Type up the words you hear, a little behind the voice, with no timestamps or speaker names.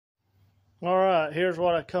All right, here's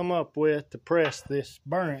what I come up with to press this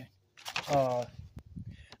bearing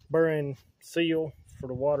seal for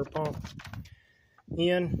the water pump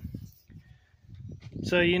in.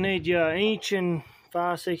 So you need your 1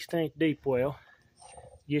 5/16 deep well.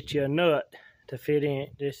 Get you a nut to fit in.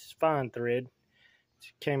 This is fine thread.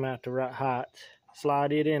 It came out the right height.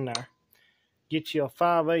 Slide it in there. Get you a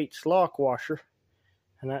 5/8 lock washer,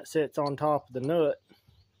 and that sits on top of the nut.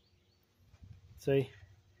 See?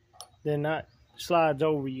 Then that slides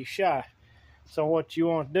over your shaft. So what you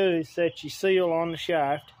want to do is set your seal on the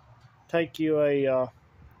shaft. Take you I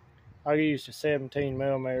used a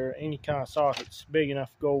 17mm, any kind of sockets big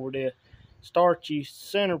enough to go over there. Start your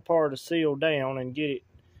center part of the seal down and get it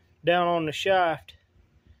down on the shaft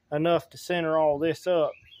enough to center all this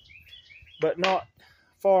up, but not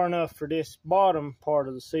far enough for this bottom part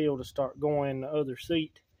of the seal to start going in the other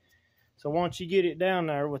seat. So once you get it down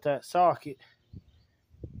there with that socket,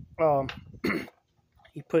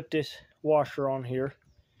 you put this washer on here,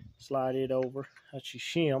 slide it over, that's your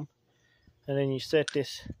shim, and then you set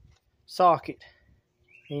this socket,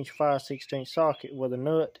 1 5/16 socket with a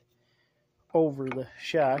nut over the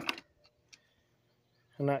shaft,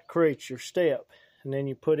 and that creates your step. And then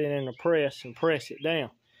you put it in a press and press it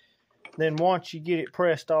down. Then once you get it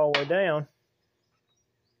pressed all the way down,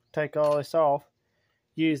 take all this off,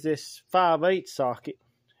 use this 5/8 socket,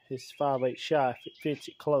 this 5/8 shaft, it fits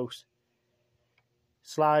it close.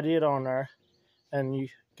 Slide it on there, and you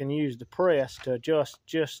can use the press to adjust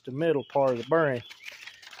just the middle part of the bearing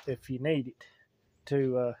if you need it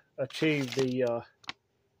to achieve the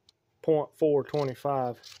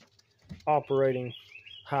 0.425 operating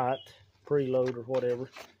height, preload or whatever.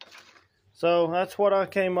 So that's what I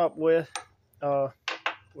came up with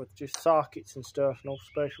just sockets and stuff, no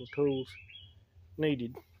special tools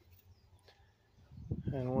needed.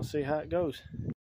 And we'll see how it goes.